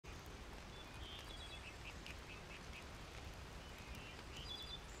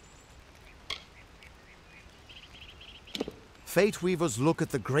Fate weavers look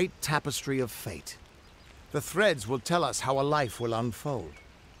at the great tapestry of fate. The threads will tell us how a life will unfold.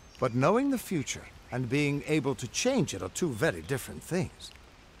 But knowing the future and being able to change it are two very different things.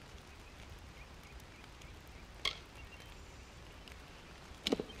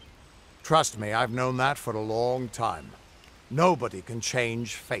 Trust me, I've known that for a long time. Nobody can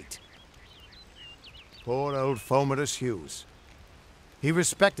change fate. Poor old Fomadus Hughes. He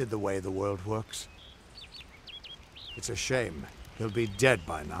respected the way the world works. It's a shame. He'll be dead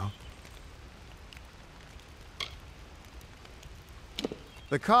by now.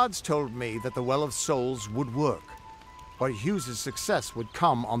 The cards told me that the Well of Souls would work, but Hughes's success would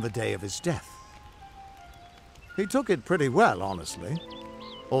come on the day of his death. He took it pretty well, honestly,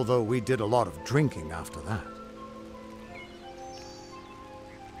 although we did a lot of drinking after that.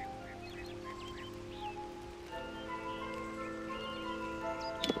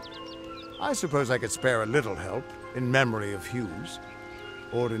 I suppose I could spare a little help in memory of Hughes,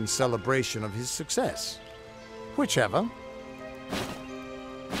 or in celebration of his success. Whichever.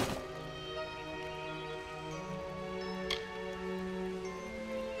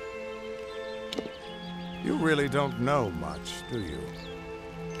 You really don't know much, do you?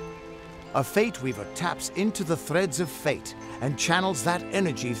 A Fate Weaver taps into the threads of fate and channels that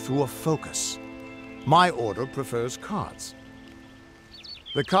energy through a focus. My order prefers cards.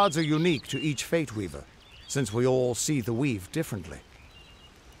 The cards are unique to each Fate Weaver, since we all see the weave differently.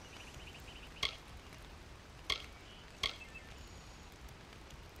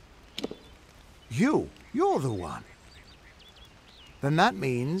 You're the one. Then that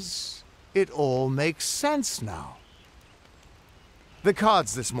means it all makes sense now. The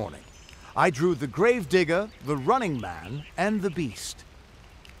cards this morning. I drew the Gravedigger, the Running Man, and the Beast.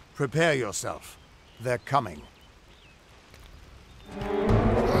 Prepare yourself. They're coming.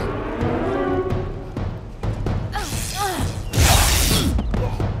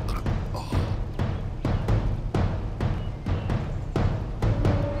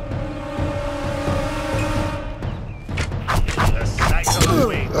 The sight of the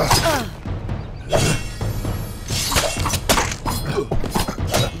wings.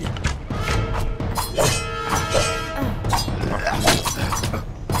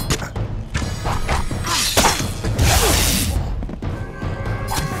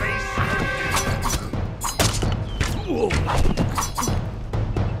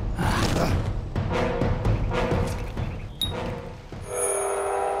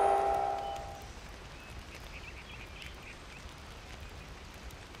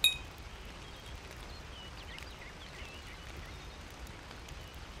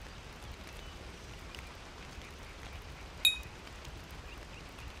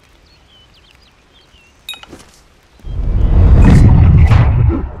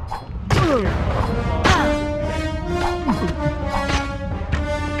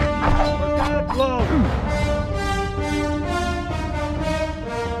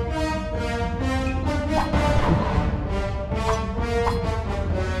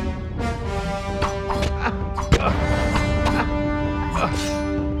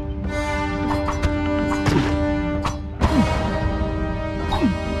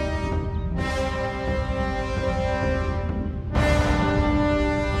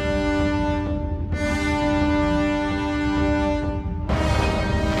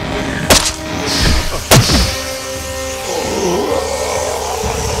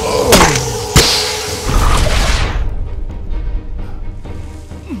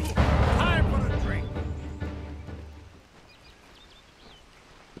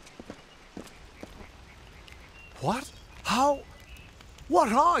 What? How?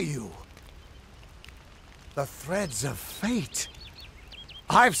 What are you? The threads of fate.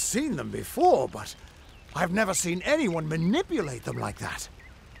 I've seen them before, but I've never seen anyone manipulate them like that.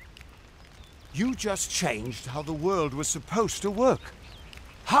 You just changed how the world was supposed to work.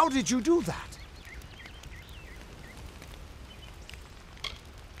 How did you do that?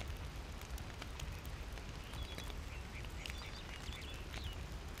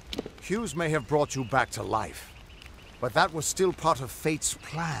 Hughes may have brought you back to life, but that was still part of fate's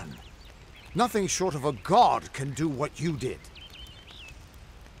plan. Nothing short of a god can do what you did.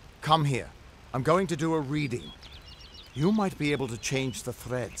 Come here. I'm going to do a reading. You might be able to change the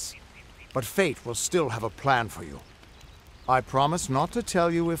threads, but fate will still have a plan for you. I promise not to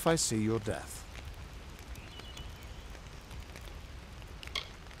tell you if I see your death.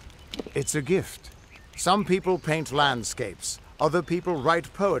 It's a gift. Some people paint landscapes, other people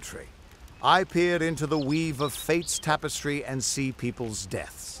write poetry. I peer into the weave of fate's tapestry and see people's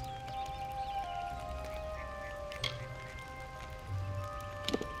deaths.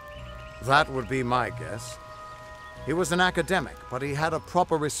 That would be my guess. He was an academic, but he had a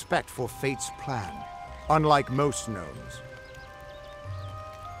proper respect for fate's plan, unlike most gnomes.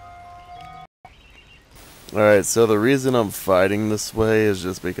 Alright, so the reason I'm fighting this way is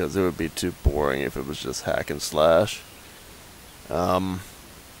just because it would be too boring if it was just hack and slash.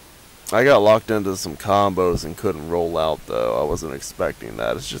 I got locked into some combos and couldn't roll out though. I wasn't expecting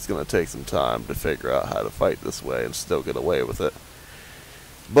that. It's just going to take some time to figure out how to fight this way and still get away with it.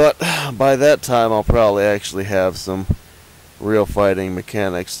 But by that time I'll probably actually have some real fighting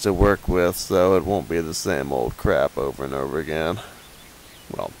mechanics to work with, so it won't be the same old crap over and over again.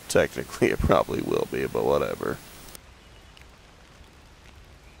 Well, technically it probably will be, but whatever.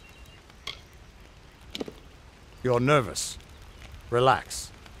 You're nervous.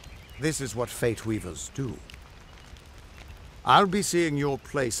 Relax. This is what Fate Weavers do. I'll be seeing your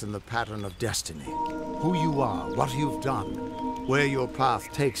place in the pattern of destiny. Who you are, what you've done, where your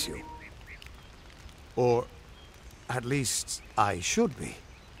path takes you. Or, at least, I should be.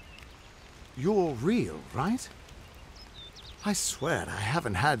 You're real, right? I swear I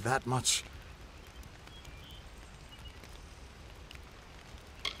haven't had that much.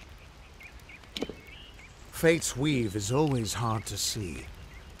 Fate's weave is always hard to see.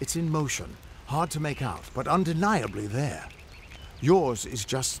 It's in motion, hard to make out, but undeniably there. Yours is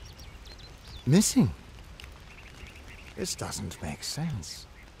just missing. This doesn't make sense.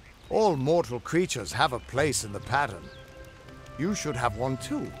 All mortal creatures have a place in the pattern. You should have one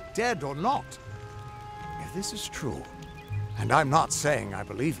too, dead or not. If this is true, and I'm not saying I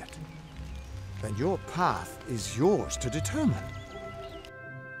believe it, then your path is yours to determine.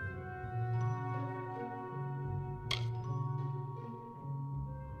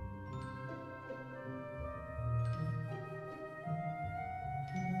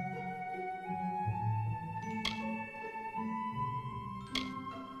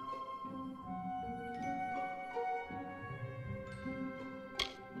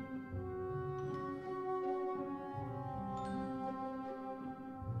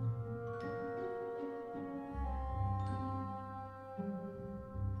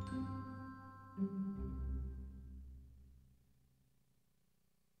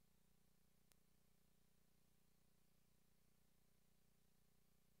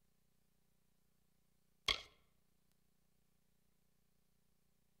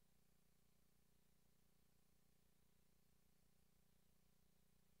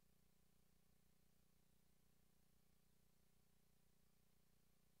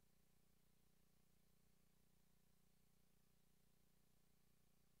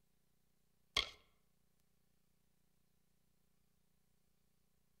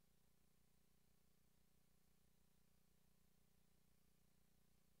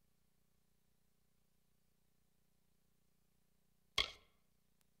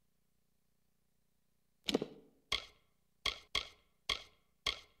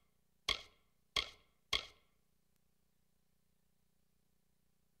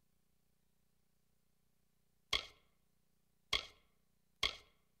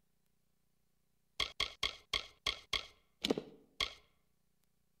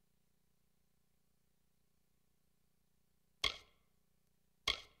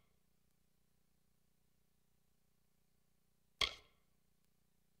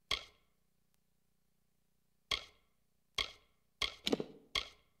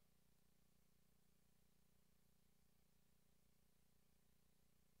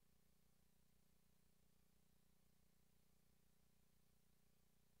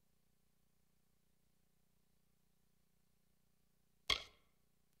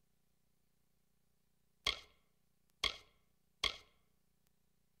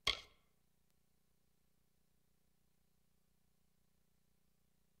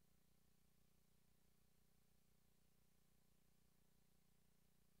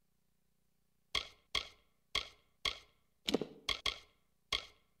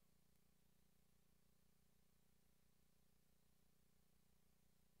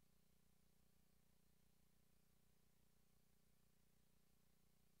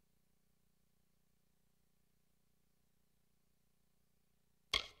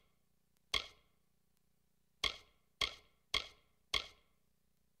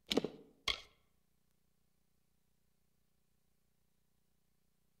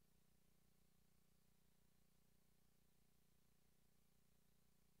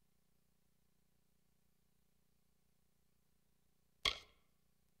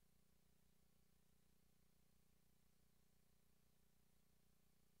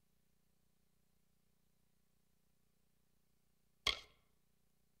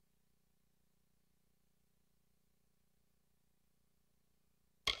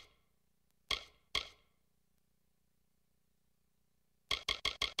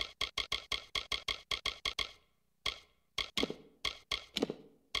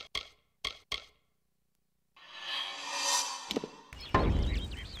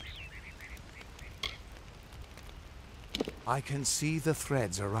 I can see the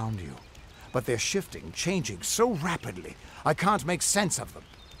threads around you, but they're shifting, changing so rapidly, I can't make sense of them.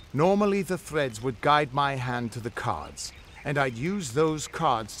 Normally the threads would guide my hand to the cards, and I'd use those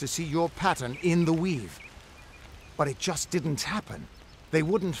cards to see your pattern in the weave. But it just didn't happen. They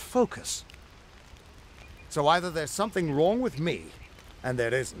wouldn't focus. So either there's something wrong with me, and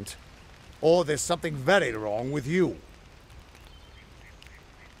there isn't, or there's something very wrong with you.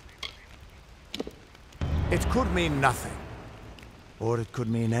 It could mean nothing, or it could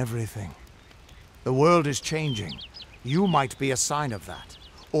mean everything. The world is changing. You might be a sign of that,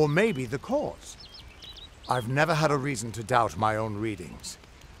 or maybe the cause. I've never had a reason to doubt my own readings,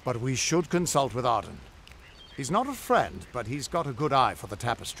 but we should consult with Arden. He's not a friend, but he's got a good eye for the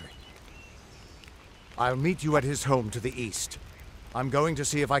tapestry. I'll meet you at his home to the east. I'm going to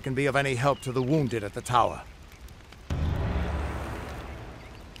see if I can be of any help to the wounded at the tower.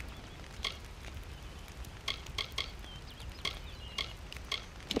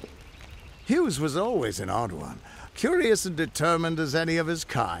 Hughes was always an odd one. Curious and determined as any of his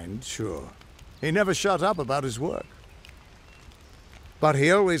kind, sure. He never shut up about his work. But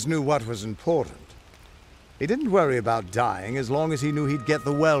he always knew what was important. He didn't worry about dying as long as he knew he'd get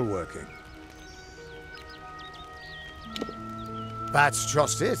the well working. That's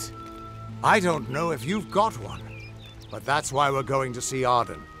just it. I don't know if you've got one, but that's why we're going to see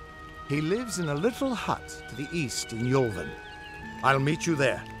Arden. He lives in a little hut to the east in Yulven. I'll meet you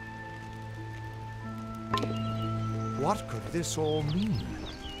there. What could this all mean?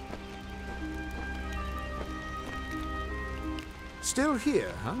 Still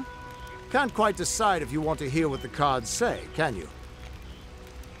here, huh? Can't quite decide if you want to hear what the cards say, can you?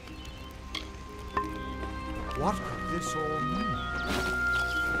 What could this all mean?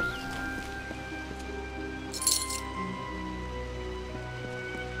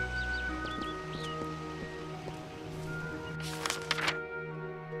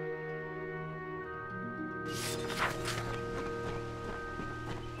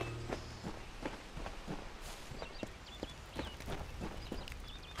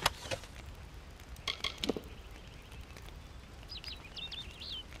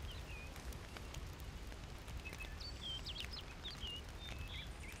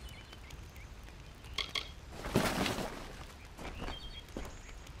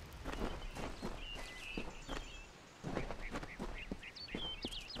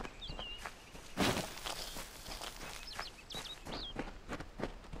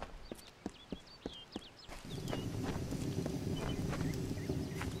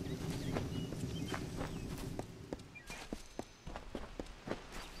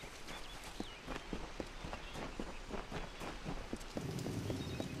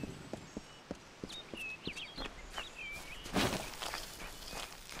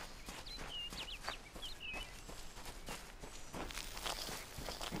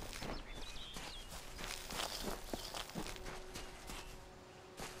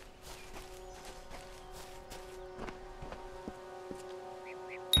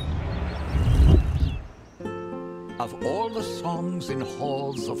 Of all the songs in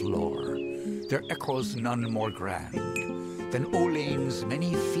halls of lore, there echoes none more grand than Olain's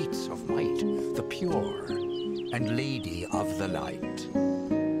many feats of might, the pure and lady of the light.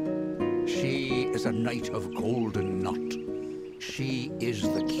 She is a knight of golden knot. She is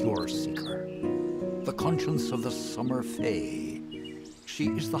the cure seeker, the conscience of the summer fae. She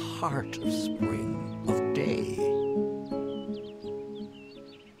is the heart of spring, of day.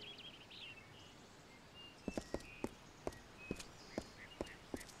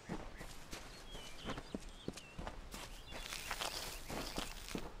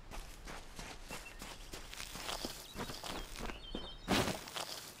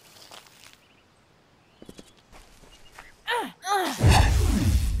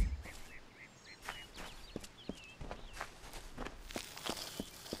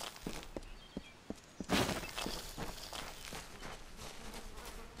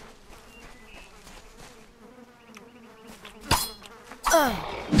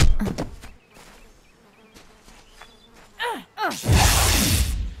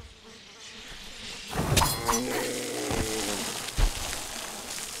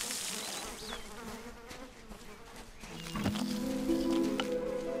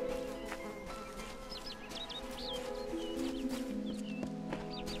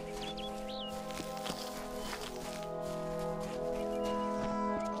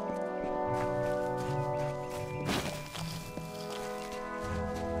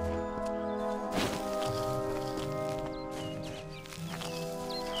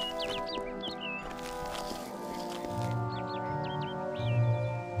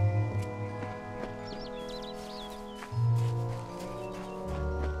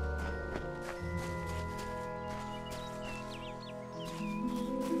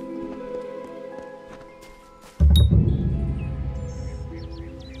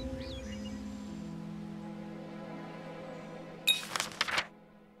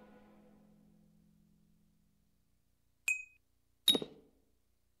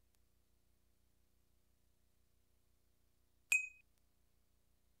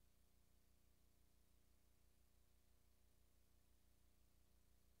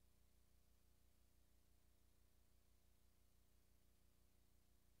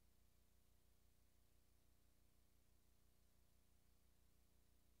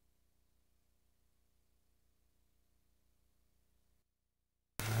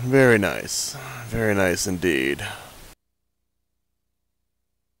 Very nice. Very nice indeed.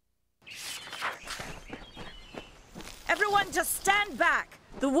 Everyone just stand back.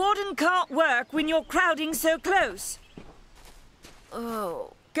 The warden can't work when you're crowding so close.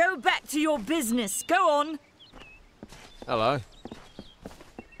 Oh. Go back to your business. Go on. Hello.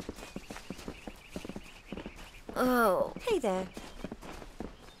 Oh. Hey there.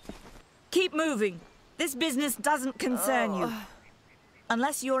 Keep moving. This business doesn't concern you.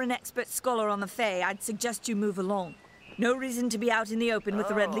 Unless you're an expert scholar on the Fae, I'd suggest you move along. No reason to be out in the open with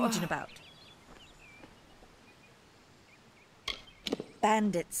the Red Legion about.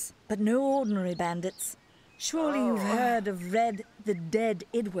 Bandits, but no ordinary bandits. Surely you've heard of Red the Dead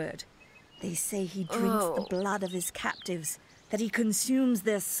Edward. They say he drinks the blood of his captives, that he consumes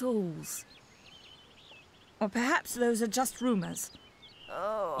their souls. Or perhaps those are just rumors.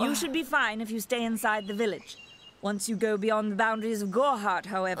 You should be fine if you stay inside the village. Once you go beyond the boundaries of Gorhart,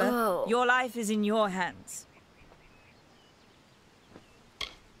 however, your life is in your hands.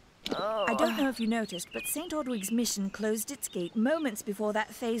 I don't know if you noticed, but St. Ordwig's mission closed its gate moments before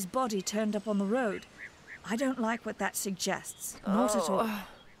that Fae's body turned up on the road. I don't like what that suggests. Not at all.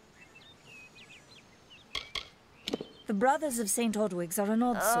 The Brothers of St. Ordwig's are an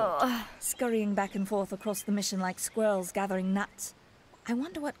odd sort, scurrying back and forth across the mission like squirrels gathering nuts. I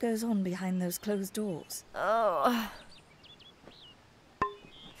wonder what goes on behind those closed doors. I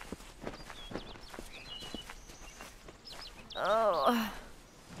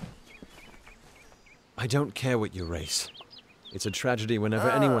don't care what you race. It's a tragedy whenever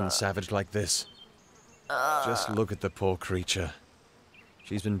anyone's savage like this. Just look at the poor creature.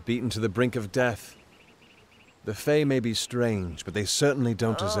 She's been beaten to the brink of death. The Fae may be strange, but they certainly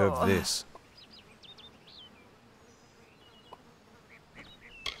don't deserve this.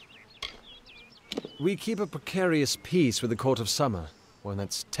 We keep a precarious peace with the Court of Summer, one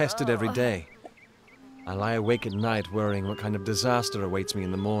that's tested every day. I lie awake at night worrying what kind of disaster awaits me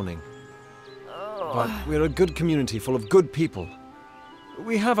in the morning. But we're a good community full of good people.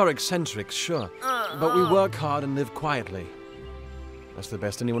 We have our eccentrics, sure, but we work hard and live quietly. That's the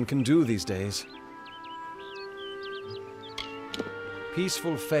best anyone can do these days.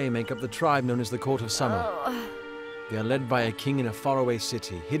 Peaceful Fae make up the tribe known as the Court of Summer. They are led by a king in a faraway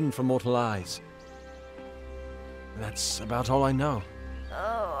city, hidden from mortal eyes. That's about all I know.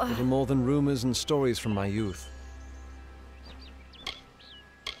 Little more than rumors and stories from my youth.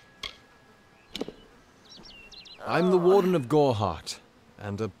 I'm the Warden of Gorhart,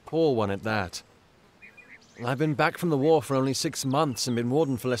 and a poor one at that. I've been back from the war for only 6 months and been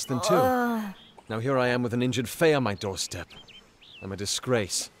Warden for less than 2. Now here I am with an injured Fae on my doorstep. I'm a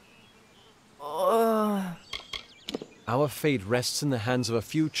disgrace. Our fate rests in the hands of a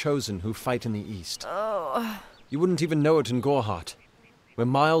few chosen who fight in the east. You wouldn't even know it in Gorhart. We're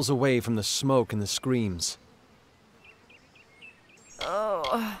miles away from the smoke and the screams.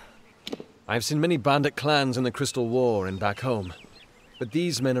 I've seen many bandit clans in the Crystal War and back home, but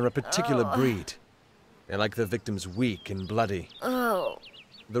these men are a particular breed. They like their victims weak and bloody.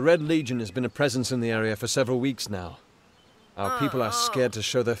 The Red Legion has been a presence in the area for several weeks now. Our people are scared to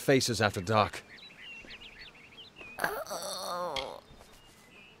show their faces after dark.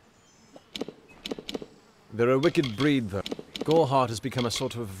 They're a wicked breed, though. Gorhart has become a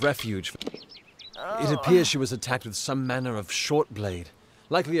sort of refuge. It appears she was attacked with some manner of short blade,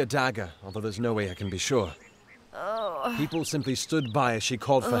 likely a dagger, although there's no way I can be sure. People simply stood by as she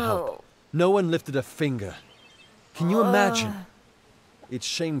called for help. No one lifted a finger. Can you imagine? It's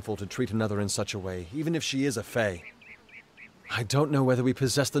shameful to treat another in such a way, even if she is a Fae. I don't know whether we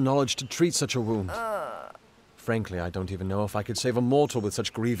possess the knowledge to treat such a wound. Frankly, I don't even know if I could save a mortal with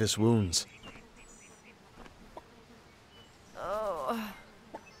such grievous wounds.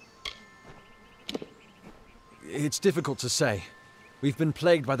 It's difficult to say. We've been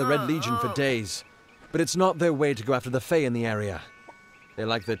plagued by the Red Legion for days, but it's not their way to go after the Fae in the area. They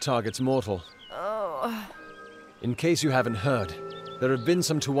like their targets mortal. In case you haven't heard, there have been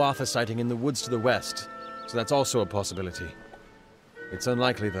some Tuatha sighting in the woods to the west, so that's also a possibility. It's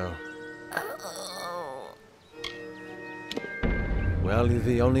unlikely, though. Well, you're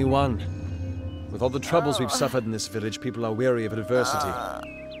the only one. With all the troubles we've suffered in this village, people are weary of adversity.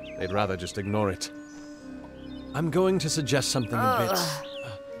 They'd rather just ignore it. I'm going to suggest something a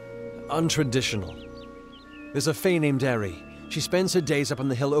bit untraditional. There's a Fae named Eri. She spends her days up on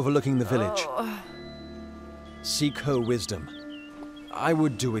the hill overlooking the village. Seek her wisdom. I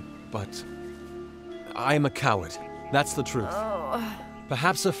would do it, but I'm a coward. That's the truth.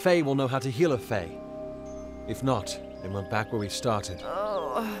 Perhaps a Fae will know how to heal a Fae. If not, then we're back where we started.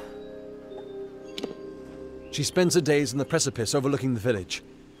 She spends her days in the precipice overlooking the village.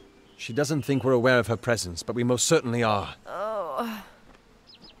 She doesn't think we're aware of her presence, but we most certainly are. Oh.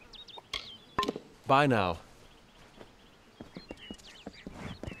 Bye now.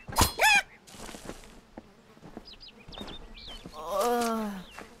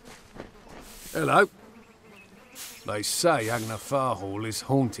 Hello. They say Agnafar Hall is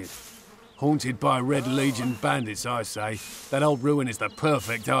haunted. Haunted by Red Legion bandits, I say. That old ruin is the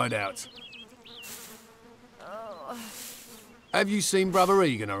perfect hideout. Have you seen Brother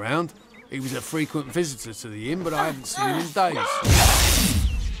Egan around? He was a frequent visitor to the inn, but I haven't seen him in days.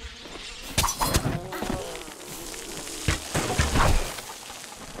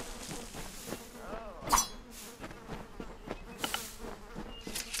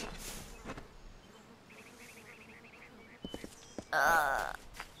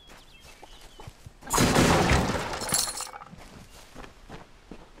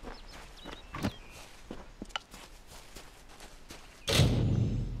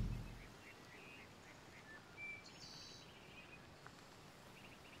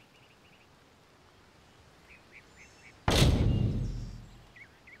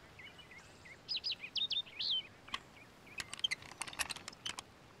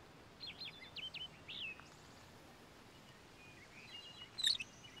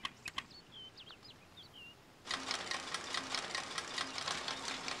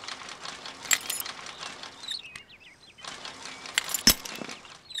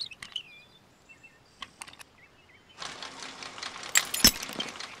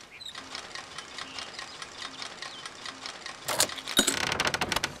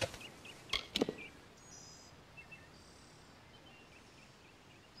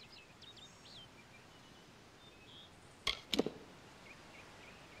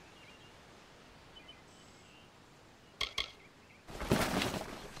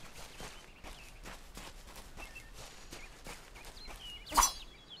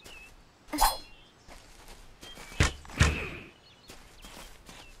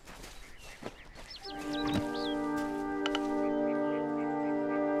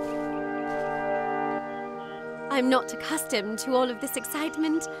 I'm not accustomed to all of this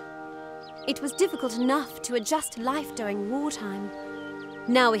excitement. It was difficult enough to adjust to life during wartime.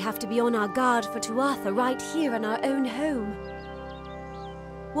 Now we have to be on our guard for Tuatha right here in our own home.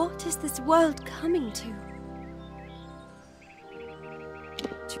 What is this world coming to?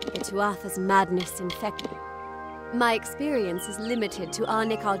 The Tuatha's madness infected. My experience is limited to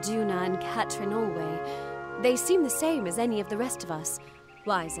Arnik Arjuna and Katrin Olway. They seem the same as any of the rest of us.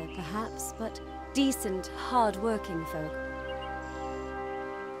 Wiser, perhaps, but decent, hard-working folk.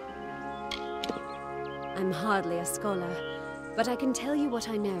 I'm hardly a scholar, but I can tell you what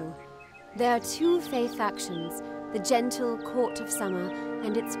I know. There are two faith factions, the gentle Court of Summer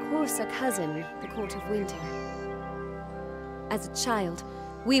and its coarser cousin, the Court of Winter. As a child,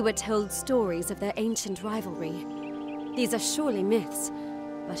 we were told stories of their ancient rivalry. These are surely myths,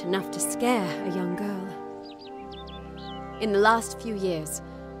 but enough to scare a young girl. In the last few years,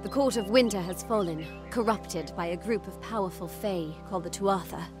 the Court of Winter has fallen, corrupted by a group of powerful Fae called the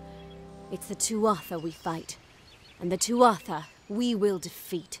Tuatha. It's the Tuatha we fight, and the Tuatha we will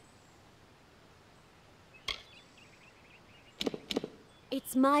defeat.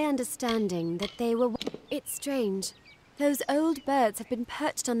 It's my understanding that they were... It's strange. Those old birds have been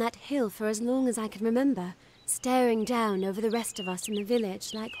perched on that hill for as long as I can remember, staring down over the rest of us in the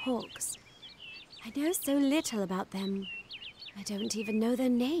village like hawks. I know so little about them. I don't even know their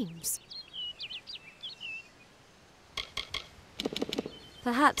names.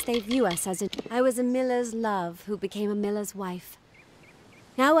 Perhaps they view us as I was a miller's love who became a miller's wife.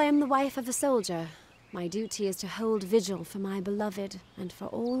 Now I am the wife of a soldier. My duty is to hold vigil for my beloved and for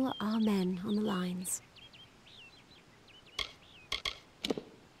all our men on the lines.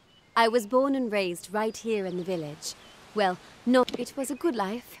 I was born and raised right here in the village. Well, no, it was a good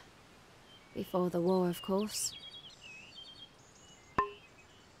life. Before the war, of course.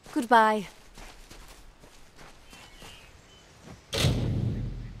 Goodbye.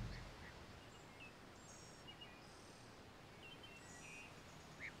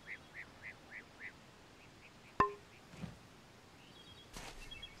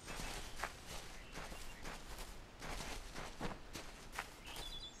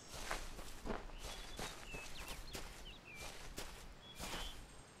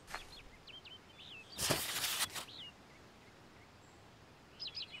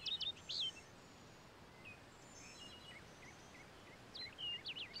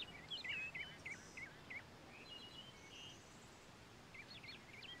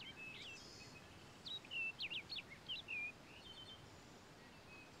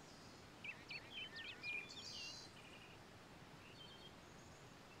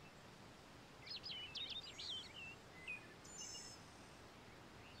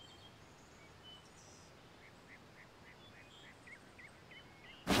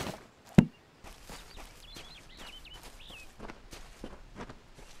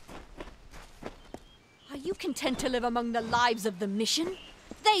 you content to live among the lives of the mission?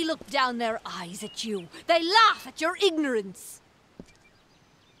 They look down their eyes at you. They laugh at your ignorance.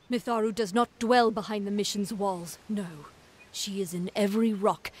 Mitharu does not dwell behind the mission's walls, no. She is in every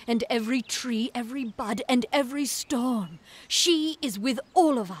rock, and every tree, every bud, and every storm. She is with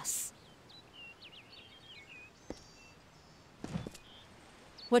all of us.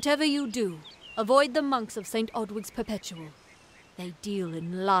 Whatever you do, avoid the monks of St. Odwig's Perpetual. They deal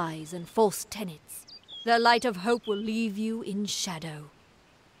in lies and false tenets. Their light of hope will leave you in shadow.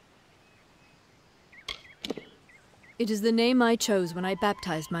 It is the name I chose when I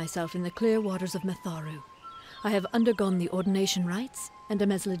baptized myself in the clear waters of Mitharu. I have undergone the ordination rites and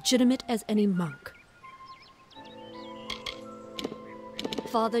am as legitimate as any monk.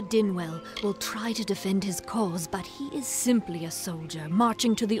 Father Dinwell will try to defend his cause, but he is simply a soldier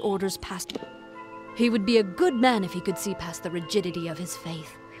marching to the orders past. He would be a good man if he could see past the rigidity of his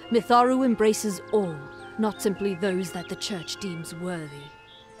faith. Mitharu embraces all, not simply those that the church deems worthy.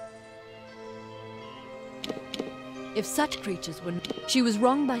 If such creatures were... She was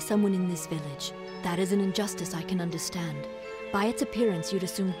wronged by someone in this village. That is an injustice I can understand. By its appearance, you'd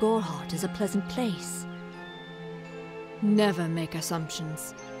assume Goreheart is a pleasant place. Never make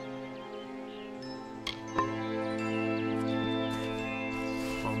assumptions.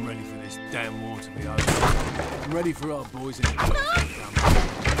 I'm ready for this damn war to be over. I'm ready for our boys in the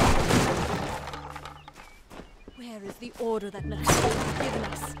Where is the order that Mitharu has given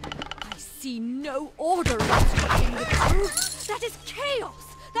us? I see no order in instructing the truth. That is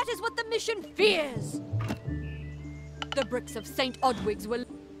chaos! That is what the mission fears! The bricks of St. Odwig's were...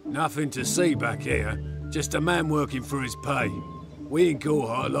 Nothing to see back here. Just a man working for his pay. We in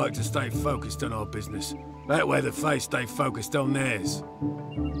Goreheart like to stay focused on our business. That way the Fae stay focused on theirs.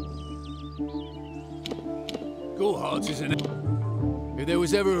 Goreheart isn't... If there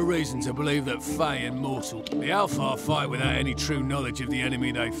was ever a reason to believe that Fae and mortal, the Alpha fight without any true knowledge of the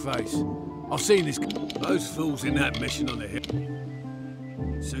enemy they face. I've seen this... Those fools in that mission on the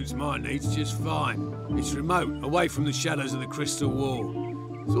hill. Suits my needs just fine. It's remote, away from the shadows of the Crystal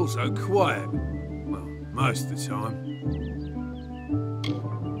Wall. It's also quiet. Well, most of the time.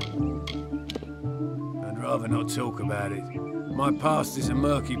 I'd rather not talk about it. My past is a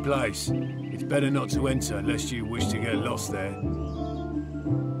murky place. It's better not to enter, lest you wish to get lost there.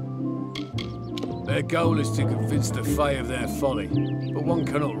 Their goal is to convince the Fae of their folly, but one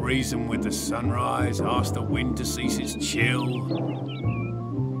cannot reason with the sunrise, ask the wind to cease its chill.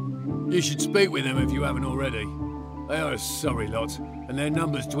 You should speak with them if you haven't already. They are a sorry lot, and their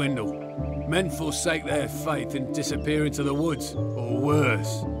numbers dwindle. Men forsake their faith and disappear into the woods, or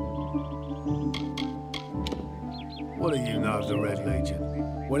worse. What do you know of the Red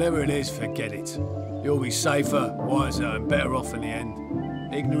Legion? Whatever it is, forget it. You'll be safer, wiser, and better off in the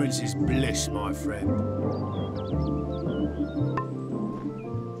end. Ignorance is bliss, my friend.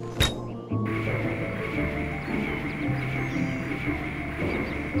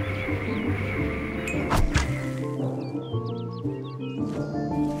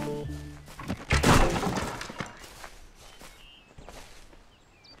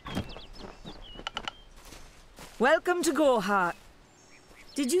 Welcome to Goreheart.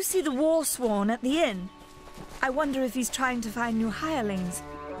 Did you see the war sworn at the inn? I wonder if he's trying to find new hirelings.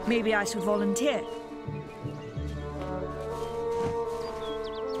 Maybe I should volunteer.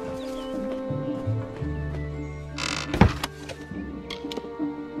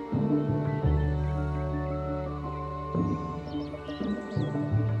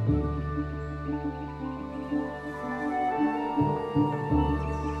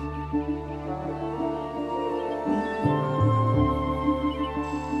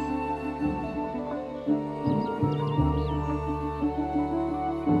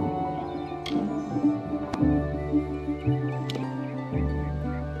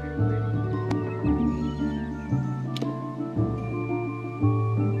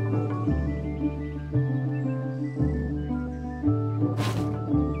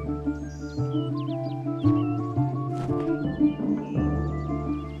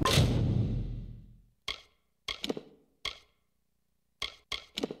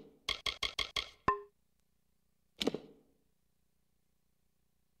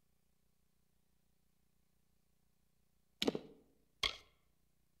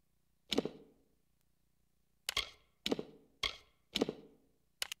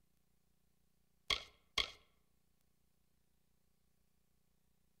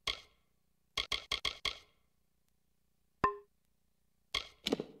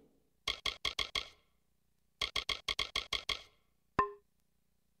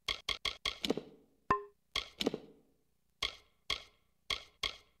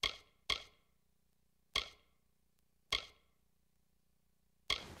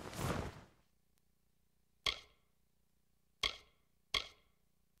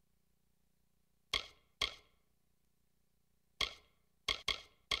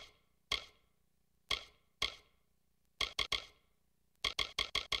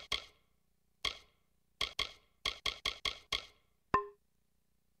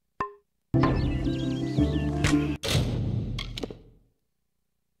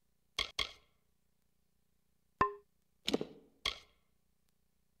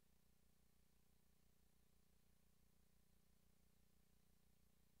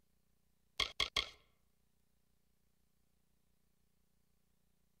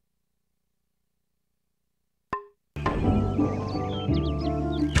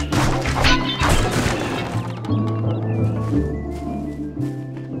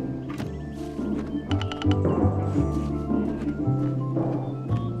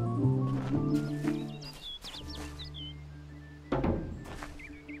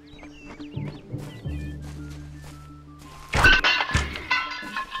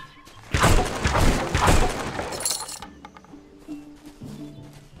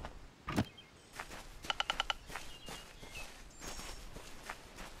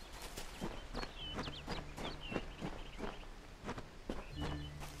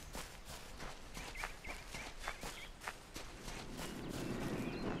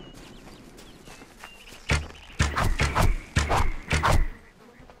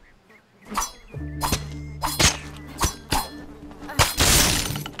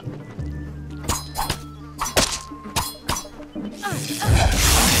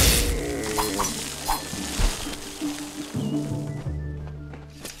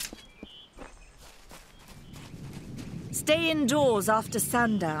 Stay indoors after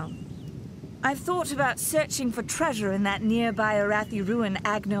sundown. I've thought about searching for treasure in that nearby Arathi ruin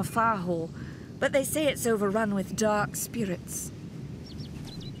Agno Farhall, but they say it's overrun with dark spirits.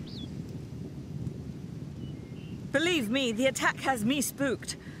 Believe me, the attack has me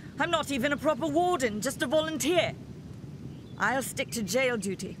spooked. I'm not even a proper warden, just a volunteer. I'll stick to jail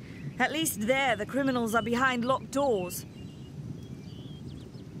duty. At least there, the criminals are behind locked doors.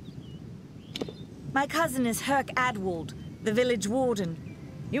 My cousin is Herc Adwald, the village warden.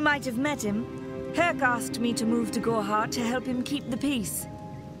 You might have met him. Herc asked me to move to Gorhart to help him keep the peace.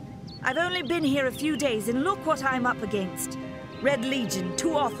 I've only been here a few days, and look what I'm up against. Red Legion,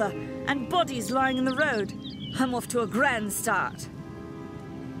 Tuatha, and bodies lying in the road. I'm off to a grand start.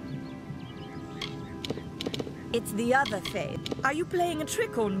 It's the other Fae. Are you playing a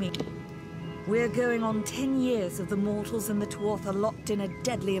trick on me? We're going on 10 years of the mortals and the Tuatha locked in a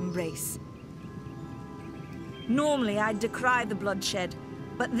deadly embrace. Normally, I'd decry the bloodshed,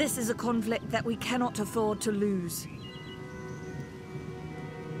 but this is a conflict that we cannot afford to lose.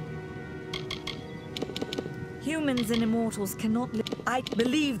 Humans and immortals cannot live. I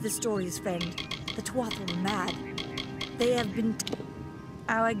believe the stories, friend. The Tuatha are mad. They have been...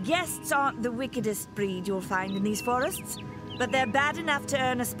 Our guests aren't the wickedest breed you'll find in these forests, but they're bad enough to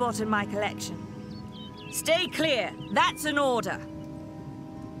earn a spot in my collection. Stay clear. That's an order.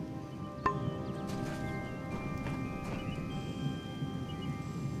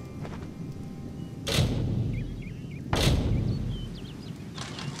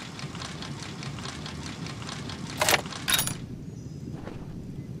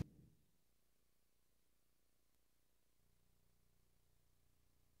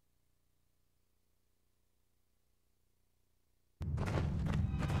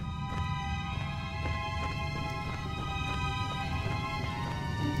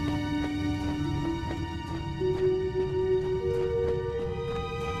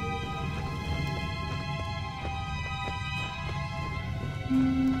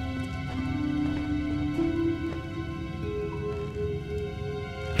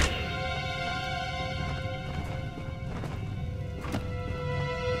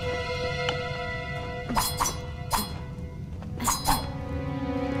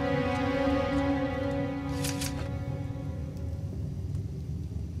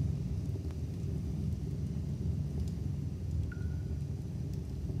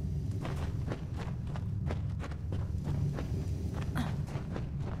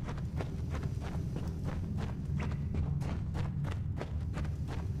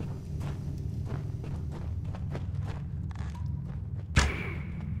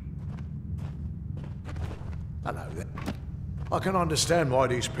 Hello there. I can understand why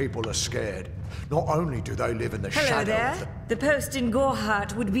these people are scared. Not only do they live in the Hello shadow there. of the... The post in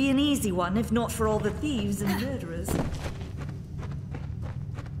Gorhart would be an easy one if not for all the thieves and murderers.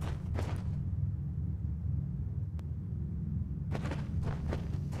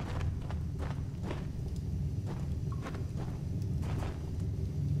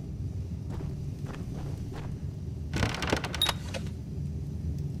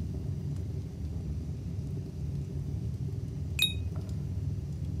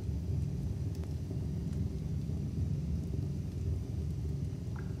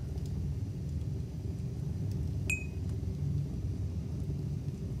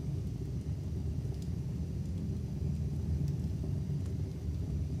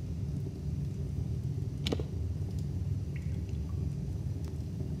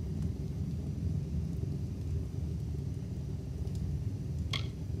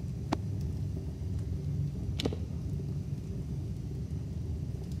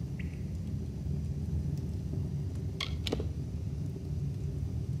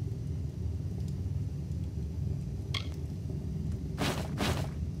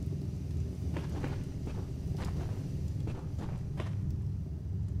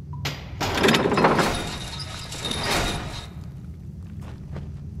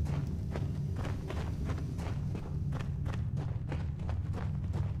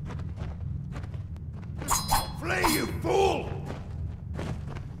 Flee, you fool!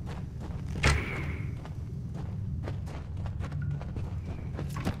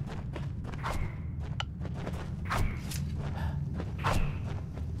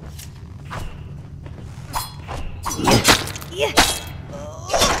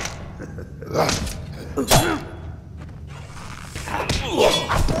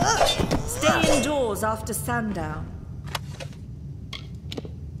 Stay indoors after sundown.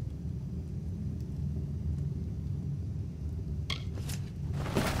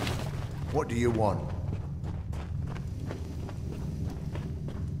 What do you want?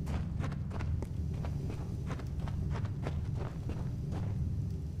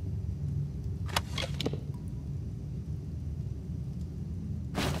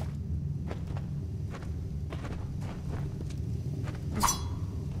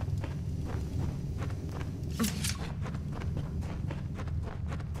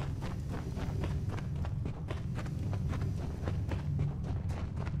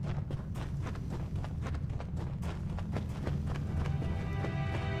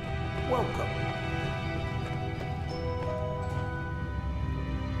 welcome.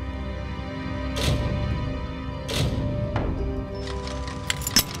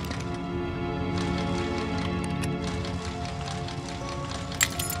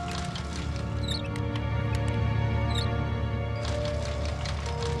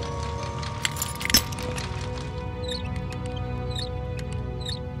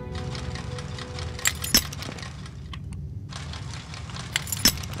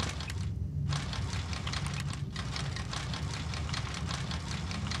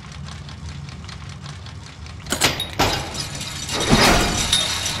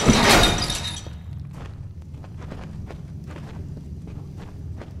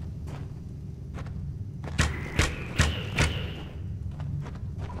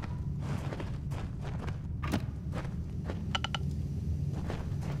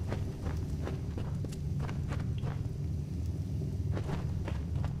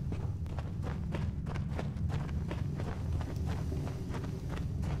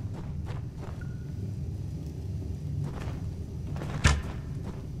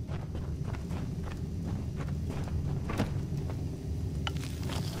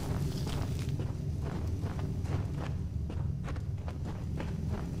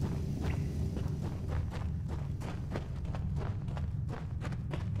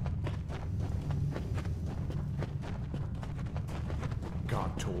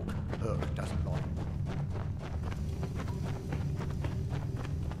 Can't talk. Herc doesn't like